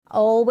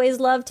Always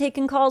love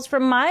taking calls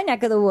from my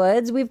neck of the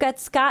woods. We've got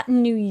Scott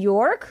in New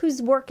York who's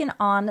working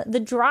on the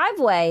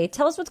driveway.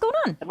 Tell us what's going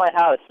on. In my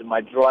house, in my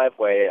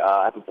driveway,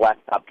 I have a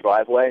blacktop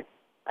driveway.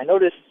 I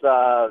noticed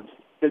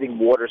sitting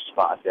water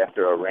spots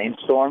after a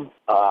rainstorm.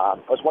 I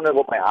was wondering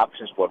what my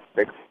options were to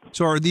fix.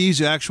 So are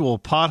these actual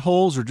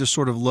potholes or just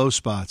sort of low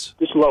spots?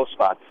 Just low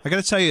spots. I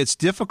got to tell you, it's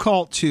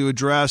difficult to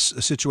address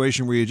a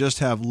situation where you just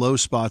have low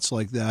spots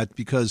like that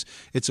because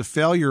it's a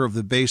failure of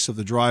the base of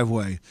the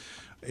driveway.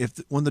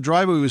 When the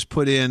driveway was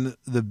put in,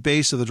 the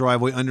base of the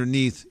driveway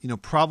underneath,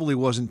 probably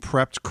wasn't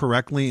prepped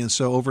correctly, and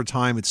so over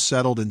time it's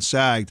settled and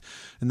sagged,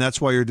 and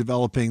that's why you're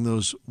developing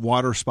those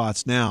water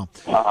spots now.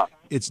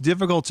 It's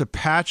difficult to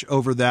patch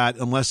over that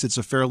unless it's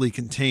a fairly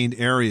contained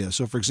area.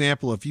 So, for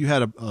example, if you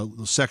had a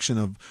section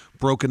of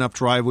broken up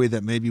driveway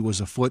that maybe was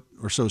a foot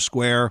or so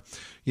square,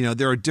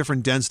 there are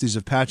different densities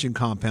of patching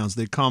compounds.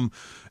 They come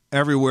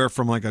everywhere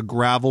from like a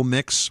gravel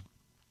mix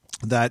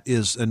that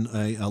is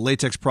a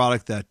latex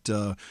product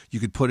that you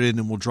could put in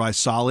and will dry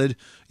solid,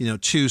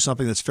 to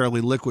something that's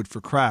fairly liquid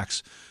for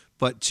cracks.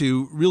 But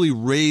to really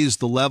raise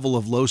the level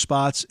of low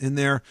spots in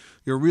there,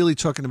 you're really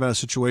talking about a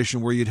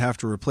situation where you'd have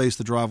to replace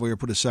the driveway or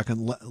put a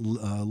second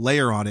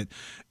layer on it.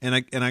 And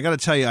I got to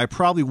tell you, I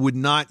probably would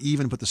not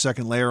even put the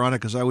second layer on it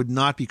because I would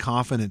not be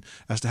confident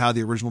as to how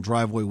the original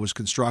driveway was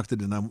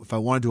constructed. And if I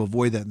wanted to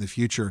avoid that in the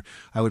future,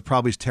 I would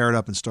probably tear it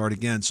up and start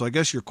again. So I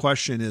guess your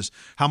question is,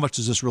 how much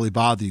does this really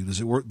bother you?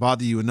 Does it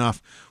bother you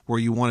enough where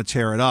you want to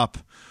tear it up,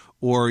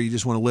 or you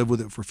just want to live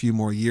with it for a few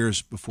more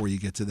years before you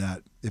get to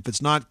that? If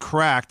it's not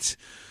cracked,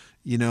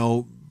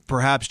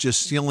 perhaps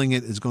just sealing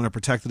it is going to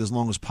protect it as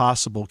long as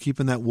possible.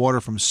 Keeping that water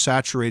from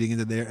saturating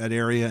into that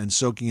area and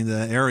soaking into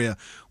that area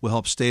will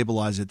help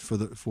stabilize it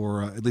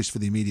for at least for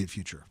the immediate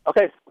future.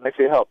 Okay, thanks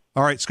for your help.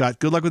 All right, Scott,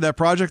 good luck with that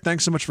project.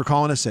 Thanks so much for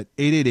calling us at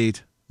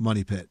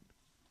 888-MONEY-PIT.